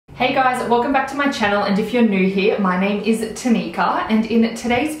Hey guys, welcome back to my channel, and if you're new here, my name is Tanika, and in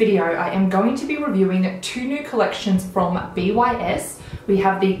today's video I am going to be reviewing two new collections from BYS. We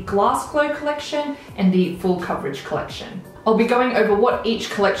have the Glass Glow collection and the Full Coverage collection. I'll be going over what each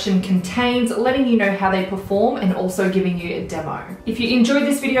collection contains, letting you know how they perform, and also giving you a demo. If you enjoyed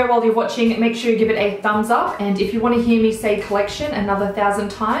this video while you're watching, make sure you give it a thumbs up, and if you want to hear me say collection another 1,000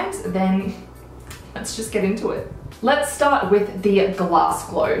 times, then let's just get into it. Let's start with the Glass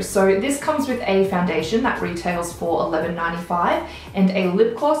Glow. So this comes with a foundation that retails for $11.95 and a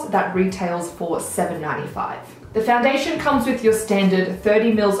lip gloss that retails for $7.95. The foundation comes with your standard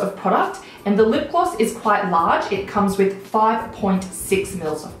 30 mils of product, and the lip gloss is quite large. It comes with 5.6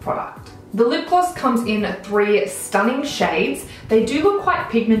 mils of product. The lip gloss comes in 3 stunning shades. They do look quite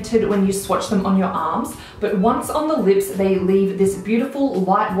pigmented when you swatch them on your arms, but once on the lips, they leave this beautiful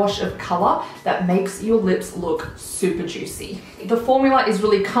light wash of color that makes your lips look super juicy. The formula is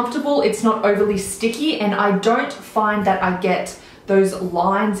really comfortable, it's not overly sticky, and I don't find that I get those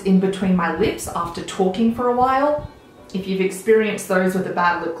lines in between my lips after talking for a while. If you've experienced those with a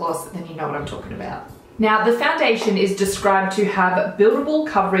bad lip gloss, then you know what I'm talking about. Now, the foundation is described to have buildable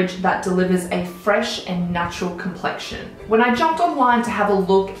coverage that delivers a fresh and natural complexion. When I jumped online to have a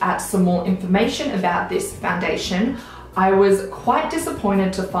look at some more information about this foundation, I was quite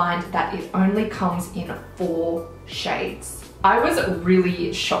disappointed to find that it only comes in 4 shades. I was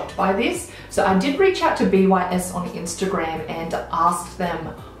really shocked by this, so I did reach out to BYS on Instagram and asked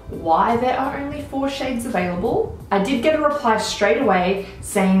them why there are only 4 shades available. I did get a reply straight away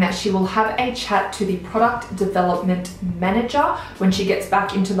saying that she will have a chat to the product development manager when she gets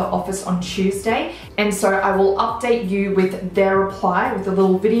back into the office on Tuesday, and so I will update you with their reply with a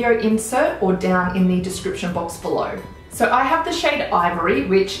little video insert or down in the description box below. So I have the shade Ivory,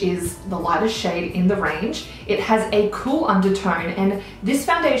 which is the lightest shade in the range. It has a cool undertone, and this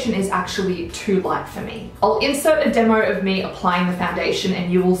foundation is actually too light for me. I'll insert a demo of me applying the foundation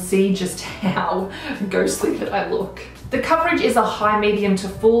and you will see just how ghostly that I look. The coverage is a high, medium to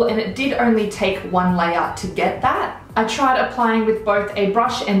full, and it did only take 1 layer to get that. I tried applying with both a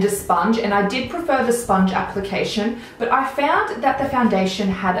brush and a sponge, and I did prefer the sponge application, but I found that the foundation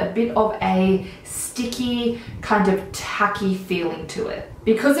had a bit of a sticky, kind of tacky feeling to it.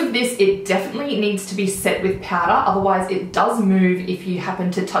 Because of this, it definitely needs to be set with powder, otherwise it does move if you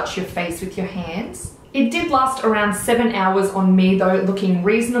happen to touch your face with your hands. It did last around 7 hours on me though, looking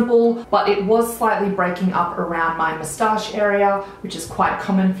reasonable, but it was slightly breaking up around my moustache area, which is quite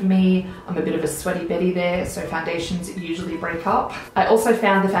common for me. I'm a bit of a sweaty Betty there, so foundations usually break up. I also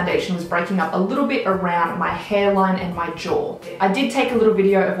found the foundation was breaking up a little bit around my hairline and my jaw. I did take a little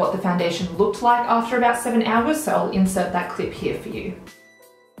video of what the foundation looked like after about 7 hours, so I'll insert that clip here for you.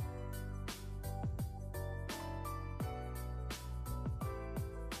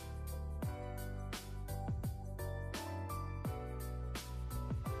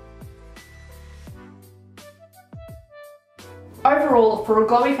 Overall, for a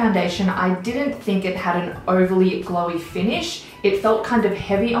glowy foundation, I didn't think it had an overly glowy finish. It felt kind of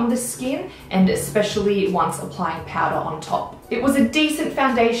heavy on the skin, and especially once applying powder on top. It was a decent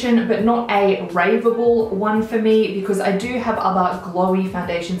foundation, but not a raveable one for me, because I do have other glowy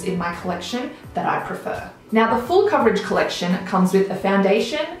foundations in my collection that I prefer. Now, the Full Coverage collection comes with a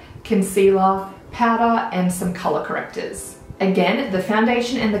foundation, concealer, powder, and some color correctors. Again, the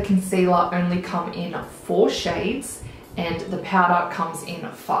foundation and the concealer only come in 4 shades, and the powder comes in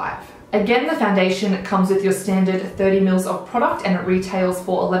 5. Again, the foundation comes with your standard 30 mils of product, and it retails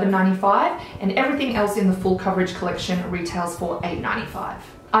for $11.95, and everything else in the Full Coverage collection retails for $8.95.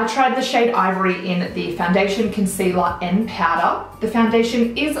 I tried the shade Ivory in the foundation, concealer, and powder. The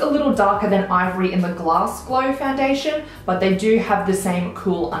foundation is a little darker than Ivory in the Glass Glow foundation, but they do have the same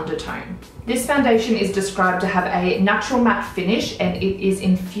cool undertone. This foundation is described to have a natural matte finish, and it is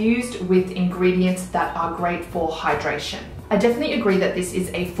infused with ingredients that are great for hydration. I definitely agree that this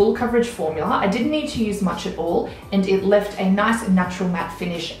is a full coverage formula. I didn't need to use much at all, and it left a nice natural matte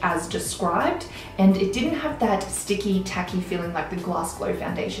finish as described, and it didn't have that sticky, tacky feeling like the Glass Glow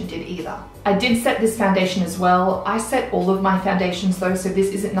foundation did either. I did set this foundation as well. I set all of my foundations though, so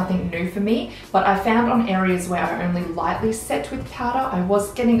this isn't nothing new for me, but I found on areas where I only lightly set with powder, I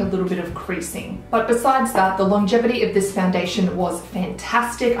was getting a little bit of creasing. But besides that, the longevity of this foundation was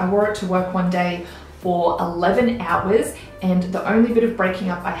fantastic. I wore it to work one day for 11 hours, and the only bit of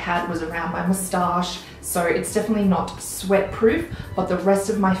breaking up I had was around my moustache, so it's definitely not sweat proof, but the rest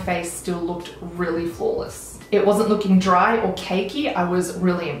of my face still looked really flawless. It wasn't looking dry or cakey. I was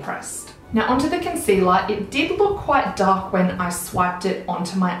really impressed. Now onto the concealer, it did look quite dark when I swiped it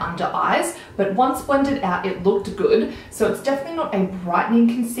onto my under eyes, but once blended out it looked good, so it's definitely not a brightening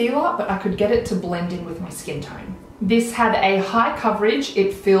concealer, but I could get it to blend in with my skin tone. This had a high coverage,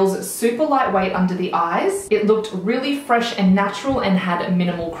 it feels super lightweight under the eyes, it looked really fresh and natural and had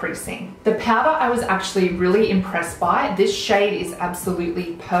minimal creasing. The powder I was actually really impressed by. This shade is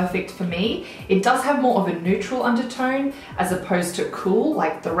absolutely perfect for me. It does have more of a neutral undertone as opposed to cool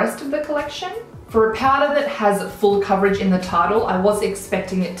like the rest of the collection. For a powder that has full coverage in the title, I was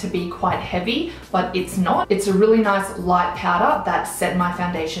expecting it to be quite heavy, but it's not. It's a really nice light powder that set my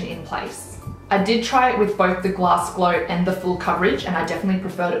foundation in place. I did try it with both the Glass Glow and the full coverage, and I definitely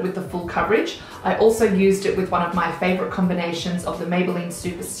preferred it with the full coverage. I also used it with one of my favorite combinations of the Maybelline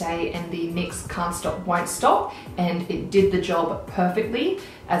Super Stay and the NYX Can't Stop Won't Stop, and it did the job perfectly,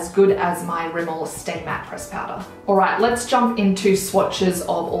 as good as my Rimmel Stay Matte Press Powder. All right, let's jump into swatches of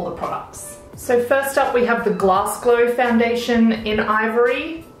all the products. So first up we have the Glass Glow foundation in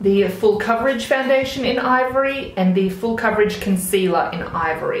Ivory, the full coverage foundation in Ivory, and the full coverage concealer in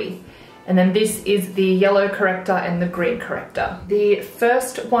Ivory. And then this is the yellow corrector and the green corrector. The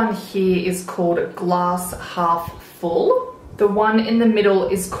first one here is called Glass Half Full. The one in the middle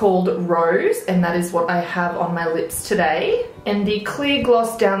is called Rose, and that is what I have on my lips today. And the clear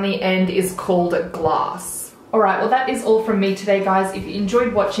gloss down the end is called Glass. Alright, well that is all from me today, guys. If you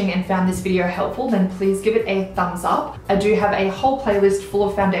enjoyed watching and found this video helpful, then please give it a thumbs up. I do have a whole playlist full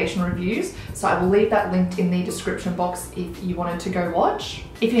of foundation reviews, so I will leave that linked in the description box if you wanted to go watch.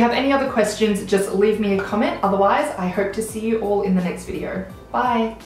 If you have any other questions, just leave me a comment. Otherwise, I hope to see you all in the next video. Bye!